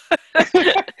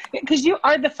episode. Because you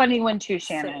are the funny one too,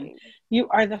 Shannon. Same. You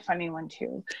are the funny one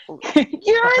too. You're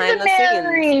behind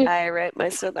the scenes. I write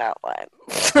most of the outline.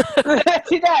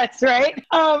 That's right.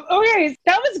 Okay,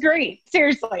 that was great.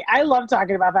 Seriously, I love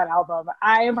talking about that album.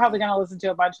 I am probably going to listen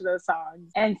to a bunch of those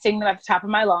songs and sing them at the top of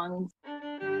my lungs.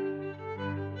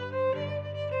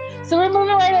 So we're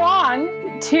moving right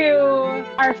along to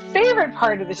our favorite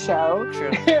part of the show,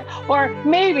 or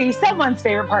maybe someone's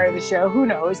favorite part of the show. Who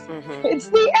knows? It's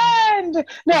the end.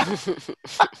 No.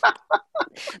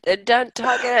 They're done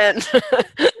talking.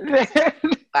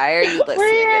 Why are you listening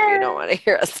if you don't want to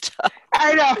hear us talk?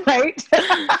 I know, right?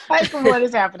 What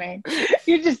is happening?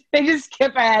 They just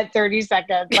skip ahead 30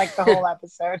 seconds, like the whole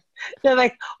episode. They're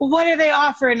like, what are they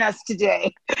offering us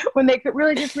today? When they could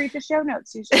really just read the show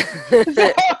notes.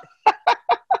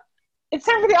 It's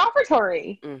time for the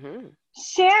offertory.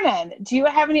 Shannon, do you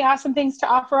have any awesome things to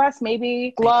offer us?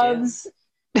 Maybe gloves?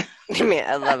 I mean,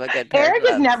 I love a good pair Eric of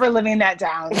gloves. is never living that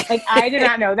down. Like, I did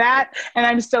not know that, and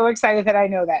I'm so excited that I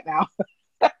know that now.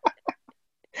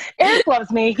 Eric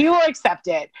loves me. He will accept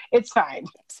it. It's fine.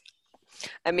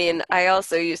 I mean, I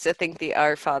also used to think the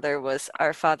Our Father was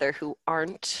our Father who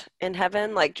aren't in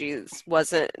heaven, like Jesus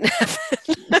wasn't in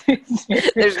heaven.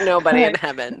 There's nobody in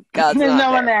heaven. God's There's not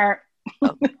no one there.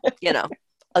 So,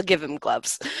 I'll give him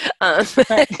gloves.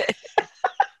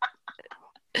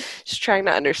 Just trying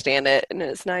to understand it in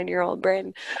his 9-year-old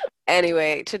brain.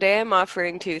 Anyway, today I'm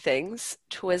offering 2 things.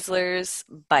 Twizzlers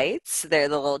Bites. They're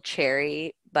the little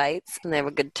cherry bites, and they have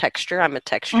a good texture. I'm a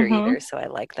texture eater, so I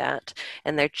like that.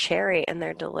 And they're cherry, and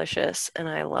they're delicious, and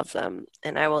I love them.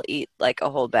 And I will eat like a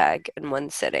whole bag in one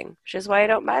sitting, which is why I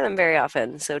don't buy them very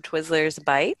often. So Twizzlers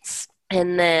Bites.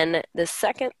 And then the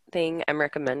second thing I'm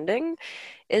recommending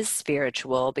is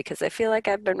spiritual, because I feel like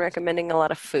I've been recommending a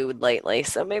lot of food lately.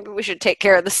 So maybe we should take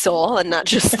care of the soul and not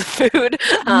just the food.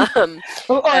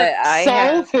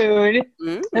 Soul food.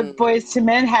 The Boys to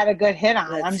Men had a good hit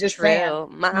on. I'm just saying.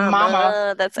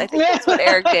 Mama. I think that's what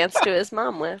Eric danced to his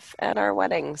mom with at our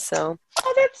wedding. So.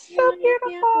 Oh, that's so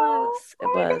beautiful.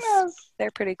 It was.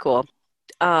 They're pretty cool.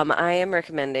 I am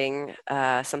recommending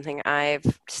something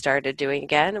I've started doing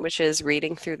again, which is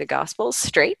reading through the Gospels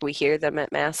straight. We hear them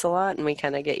at Mass a lot, and we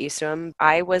kind of get used to them.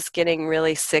 I was getting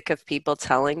really sick of people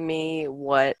telling me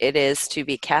what it is to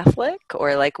be Catholic,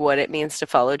 or like what it means to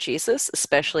follow Jesus,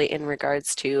 especially in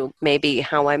regards to maybe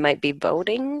how I might be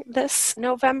voting this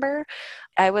November.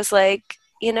 I was like,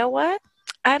 you know what?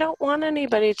 I don't want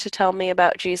anybody to tell me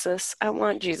about Jesus. I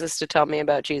want Jesus to tell me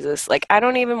about Jesus. Like, I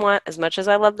don't even want, as much as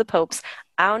I love the popes,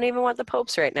 I don't even want the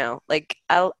popes right now. Like,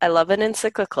 I love an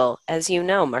encyclical, as you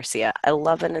know, Marcia. I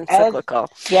love an encyclical.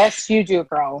 Yes, you do,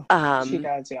 girl. She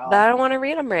does, y'all. But I don't want to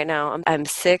read them right now. I'm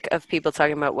sick of people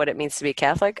talking about what it means to be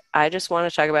Catholic. I just want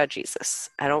to talk about Jesus.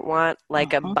 I don't want,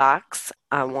 like, a box.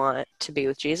 I want to be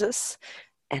with Jesus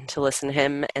and to listen to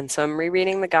him. And so I'm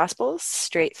rereading the Gospels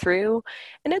straight through,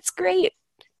 and it's great.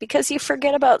 Because you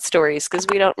forget about stories because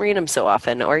we don't read them so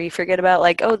often, or you forget about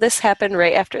like, oh, this happened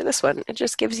right after this one. It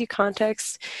just gives you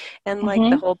context. And like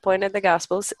the whole point of the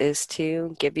Gospels is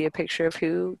to give you a picture of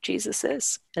who Jesus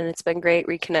is. And it's been great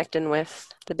reconnecting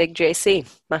with the big JC,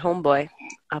 my homeboy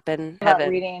up in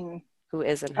heaven. Who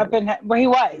is in heaven. Where he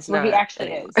was, where he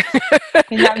actually is.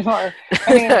 He's not anymore.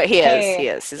 I mean, he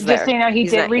is. He's just so you know, he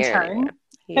did return.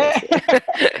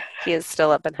 He is still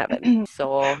up in heaven.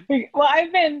 So, well,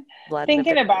 I've been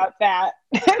thinking about that.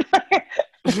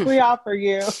 We offer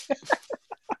you.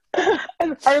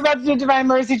 I'm about to do Divine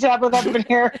Mercy Chapel up in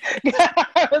here.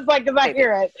 I was like, because I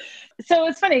hear it. So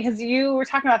it's funny because you were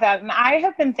talking about that, and I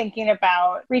have been thinking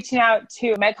about reaching out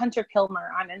to Meg Hunter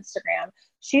Kilmer on Instagram.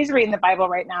 She's reading the Bible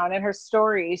right now, and in her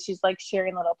stories, she's like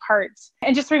sharing little parts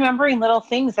and just remembering little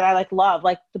things that I like love.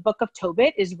 Like the Book of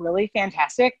Tobit is really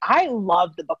fantastic. I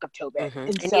love the Book of Tobit.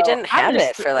 And so you didn't have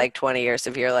it for like 20 years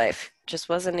of your life. It just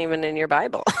wasn't even in your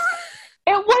Bible.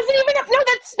 It wasn't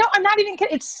even, I'm not even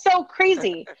kidding. It's so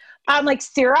crazy. Like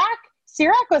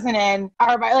Sirach wasn't in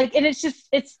our Bible. Like, and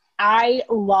I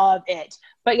love it.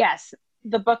 But yes,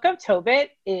 the Book of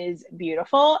Tobit is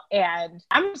beautiful, and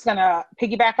I'm just going to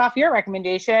piggyback off your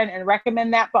recommendation and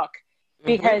recommend that book.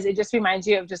 because it just reminds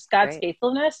you of just God's Right.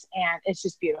 faithfulness, and it's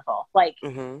just beautiful. Like,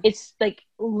 Mm-hmm. it's like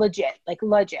legit.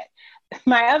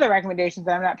 My other recommendations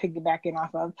that I'm not piggybacking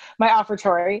off of, my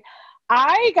offertory,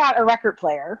 I got a record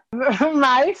player.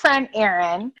 My friend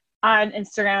Erin on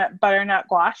Instagram at Butternut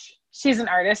Gouache. She's an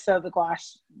artist, so the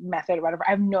gouache method or whatever. I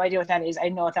have no idea what that is. I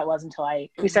didn't know what that was until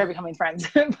we started becoming friends.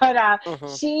 But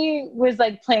she was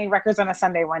like playing records on a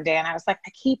Sunday one day, and I was like,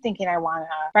 I keep thinking I want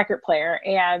a record player.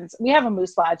 And we have a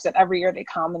Moose Lodge that every year they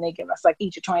come and they give us like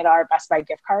each a $20 Best Buy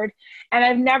gift card. And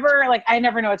I never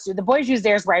know what to do. The boys use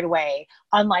theirs right away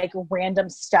on like random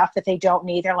stuff that they don't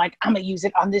need. They're like, I'm gonna use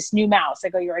it on this new mouse. I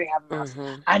go, you already have a mouse.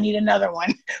 I need another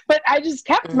one. But I just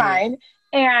kept mine.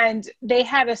 And they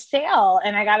had a sale,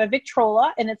 and I got a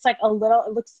Victrola, and it's like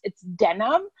it's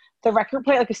denim, the record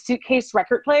player, like a suitcase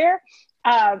record player.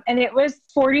 And it was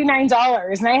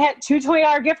 $49, and I had two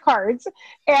 $20 gift cards,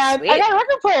 and Sweet. I got a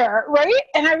record player, right?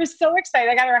 And I was so excited.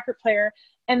 I got a record player.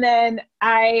 And then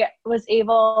I was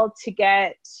able to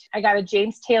I got a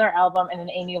James Taylor album and an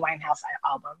Amy Winehouse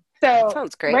album. So that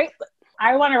sounds great. Right?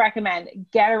 I want to recommend,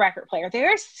 get a record player. They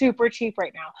are super cheap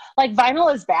right now. Like,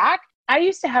 vinyl is back. I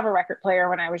used to have a record player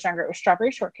when I was younger. It was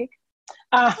Strawberry Shortcake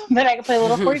that I could play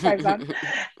little 45s on.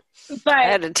 But I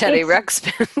had a Teddy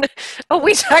Ruxpin. Oh,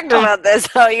 we talked about this,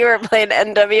 how you were playing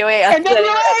NWA on NWA!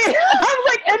 I was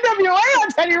like, NWA on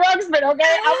Teddy Ruxpin,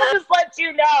 okay? I'm going to just let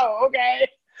you know, okay?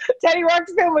 Teddy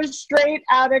Ruxpin was straight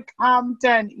out of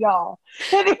Compton, y'all.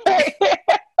 Anyway.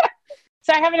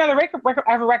 So I have another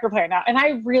I have a record player now, and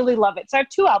I really love it. So I have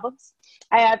two albums.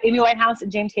 I have Amy Winehouse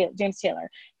and James Taylor.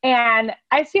 And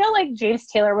I feel like James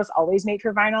Taylor was always made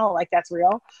for vinyl. Like, that's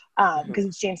real, because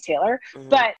it's James Taylor.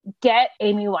 But get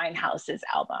Amy Winehouse's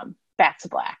album, Back to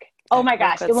Black. Oh my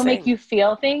gosh, it will make you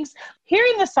feel things.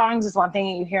 Hearing the songs is one thing,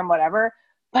 and you hear them whatever.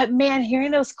 But man,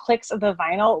 hearing those clicks of the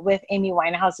vinyl with Amy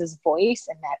Winehouse's voice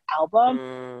and that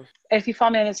album. If you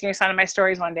follow me on Instagram, you saw in my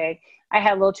stories one day, I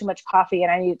had a little too much coffee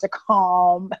and I needed to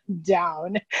calm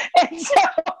down. And so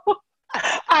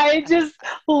I just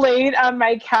laid on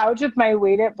my couch with my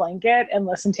weighted blanket and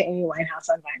listened to Amy Winehouse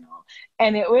on vinyl.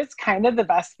 And it was kind of the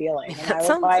best feeling. And that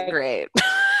sounds like, great.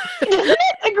 Isn't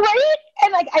it great?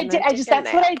 And like,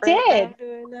 that's what I did.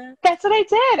 That's what I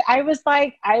did. I was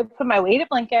like, I put my weighted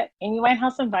blanket, Amy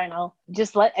Winehouse on vinyl,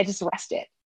 I just rested.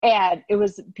 And it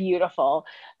was beautiful.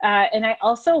 And I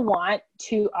also want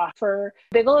to offer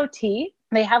Bigelow tea.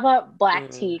 They have a black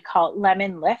tea called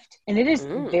Lemon Lift, and it is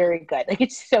very good. Like,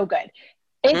 it's so good.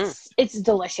 It's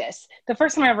delicious. The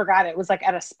first time I ever got it was like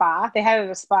at a spa. They had it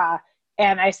at a spa,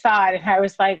 and I saw it, and I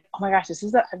was like, oh my gosh,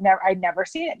 I've never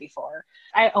seen it before.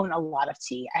 I own a lot of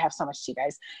tea. I have so much tea,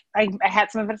 guys. I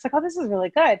had some of it. It's like, oh, this is really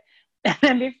good. And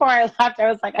then before I left, I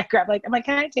was like, I'm like,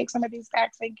 can I take some of these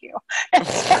back? Thank you. And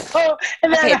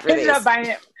then I ended up buying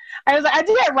it. I was like, I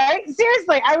did it right.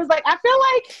 Seriously. I was like, I feel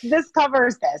like this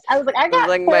covers this. I was like, I got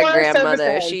like 4 my grandmother.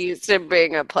 services. She used to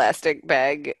bring a plastic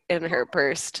bag in her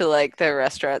purse to like the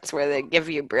restaurants where they give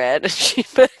you bread. She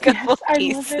put a couple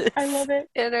pieces I love it.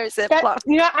 in her Ziploc.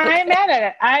 I'm mad at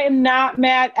it. I am not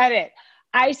mad at it.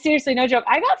 I seriously, no joke.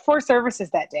 I got 4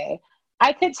 services that day.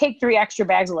 I could take 3 extra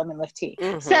bags of Lemon Lift tea.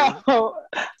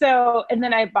 So, and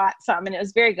then I bought some, and it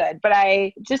was very good. But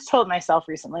I just told myself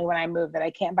recently when I moved that I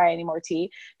can't buy any more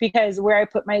tea, because where I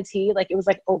put my tea, like, it was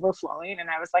like overflowing. And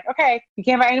I was like, okay, you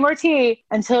can't buy any more tea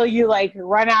until you like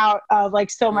run out of like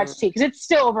so much tea, because it's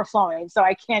still overflowing. So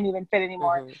I can't even fit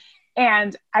anymore.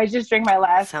 And I just drank my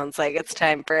last. Sounds like it's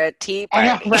time for a tea party.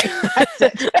 I know, right? That's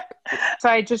it. So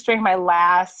I just drank my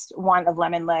last one of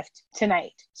Lemon Lift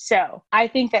tonight. So I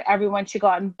think that everyone should go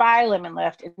out and buy Lemon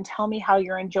Lift and tell me how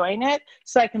you're enjoying it,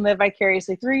 so I can live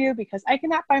vicariously through you, because I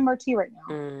cannot buy more tea right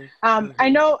now. I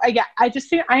know. I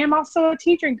am also a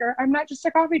tea drinker. I'm not just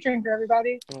a coffee drinker,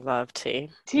 everybody. I love tea.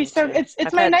 Tea, so it's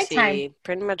my nighttime. Tea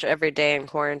pretty much every day in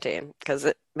quarantine, because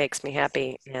it makes me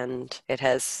happy, and it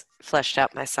has fleshed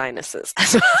out my sinuses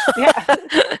as well. Yeah.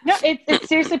 No, it's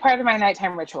seriously part of my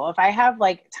nighttime ritual. If I have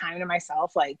like time to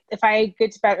myself, like if I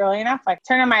get to bed early enough, like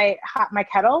turn on my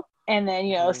kettle, and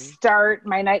then, start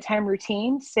my nighttime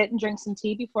routine, sit and drink some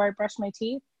tea before I brush my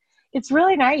teeth. It's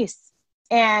really nice.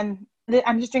 And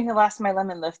I'm just drinking the last of my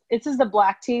Lemon Lift. This is the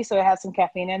black tea, so it has some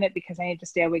caffeine in it, because I need to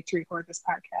stay awake to record this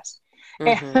podcast.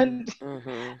 And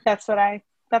that's what I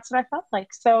felt like.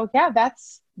 So yeah,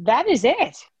 that is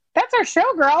it. That's our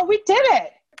show, girl. We did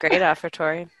it. Great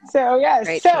offertory. So yeah.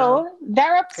 Great so show. That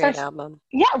wraps Great album.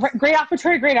 Yeah, great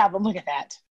offertory, great album. Look at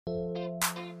that.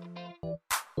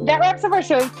 That wraps up our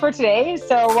show for today.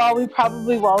 So while we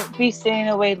probably won't be staying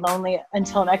away lonely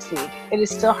until next week, it is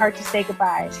still hard to say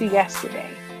goodbye to yesterday.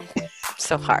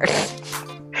 So hard.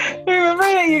 Remember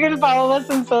that you can follow us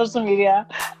on social media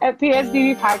at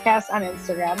PSBB Podcast on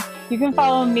Instagram. You can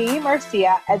follow me,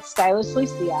 Marcia, at Stylishly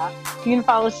Sia. You can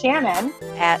follow Shannon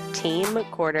at Team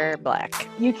Quarter Black.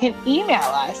 You can email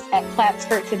us at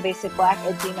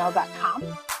platskirtsandbasicblack@gmail.com.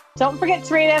 Don't forget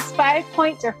to rate us 5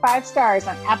 points or 5 stars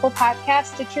on Apple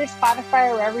Podcasts, Stitcher, Spotify,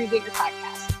 or wherever you get your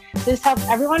podcasts. This helps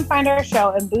everyone find our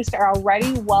show and boost our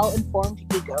already well-informed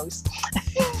egos.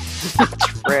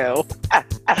 True.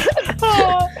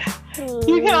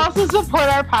 You can also support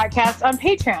our podcast on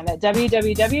Patreon at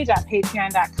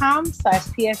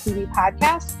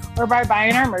www.patreon.com/PSBBpodcast or by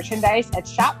buying our merchandise at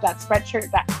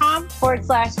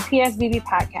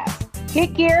shop.spreadshirt.com/PSBBpodcast.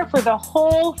 Get gear for the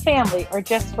whole family or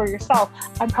just for yourself.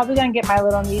 I'm probably going to get my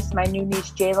little niece, my new niece,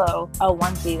 J-Lo, a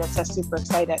onesie that says super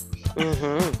excited.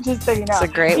 Mm-hmm. Just so you know. It's a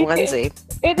great onesie.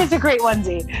 It is a great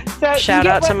onesie. So shout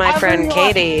out to my friend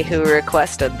Katie who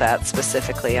requested that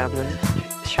specifically on the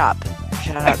shop.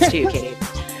 Shout out to you, Katie.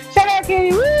 Shout out,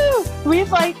 Katie. Woo! We'd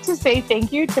like to say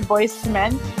thank you to Boyz II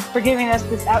Men for giving us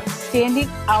this outstanding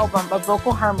album of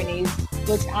vocal harmonies,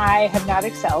 which I have not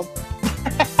excelled.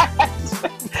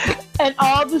 And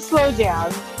all the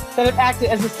slowdowns that have acted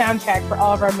as a soundtrack for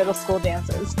all of our middle school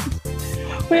dances.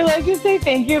 We'd like to say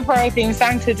thank you for our theme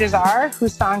song to Jazar,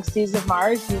 whose song Seas of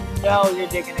Mars, you know you're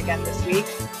digging again this week.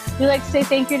 We'd like to say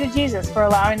thank you to Jesus for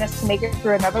allowing us to make it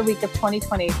through another week of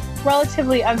 2020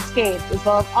 relatively unscathed, as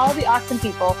well as all the awesome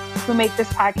people who make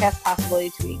this podcast possible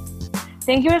each week.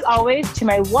 Thank you as always to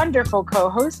my wonderful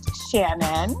co-host,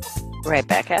 Shannon. Right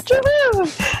back at you. Woo-hoo!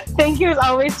 Thank you as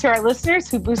always to our listeners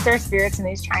who boost our spirits in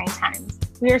these trying times.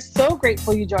 We are so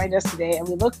grateful you joined us today, and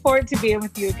we look forward to being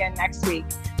with you again next week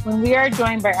when we are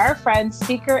joined by our friend,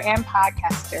 speaker, and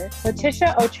podcaster,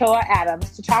 Letitia Ochoa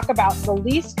Adams, to talk about the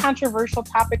least controversial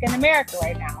topic in America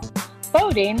right now,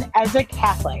 voting as a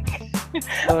Catholic.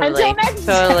 Totally. Until next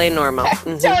totally time. Normal.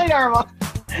 Mm-hmm. Totally normal.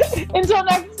 Until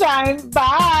next time,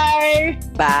 bye.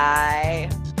 Bye.